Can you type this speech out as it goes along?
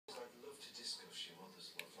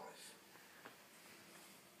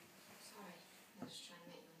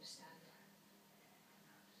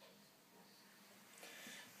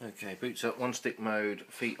Okay, boots up, one stick mode,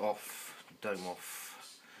 feet off, dome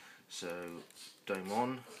off. So, dome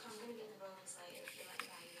on.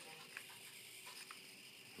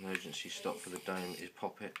 Emergency stop for the dome is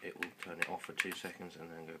pop it, it will turn it off for 2 seconds and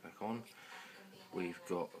then go back on. We've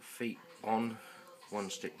got feet on, one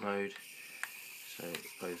stick mode, so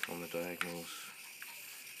both on the diagonals.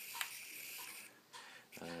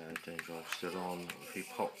 Dome drive still on. If you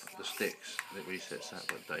pop the sticks, it resets that,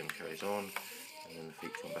 but dome carries on, and then the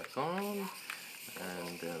feet come back on,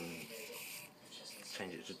 and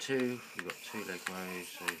change it to 2. We've got 2 leg modes,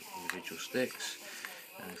 so individual sticks,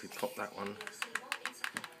 and if we pop that one,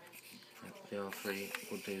 the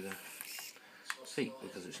R3 will do the feet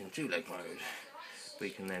because it's in 2 leg mode.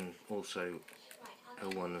 We can then also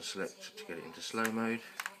L1 and select to get it into slow mode,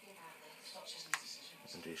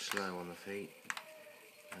 and do slow on the feet.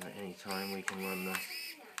 And at any time we can run the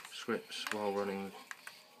scripts while running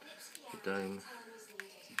the dome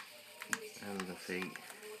and the feet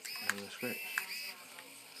and the scripts.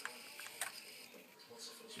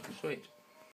 Sweet.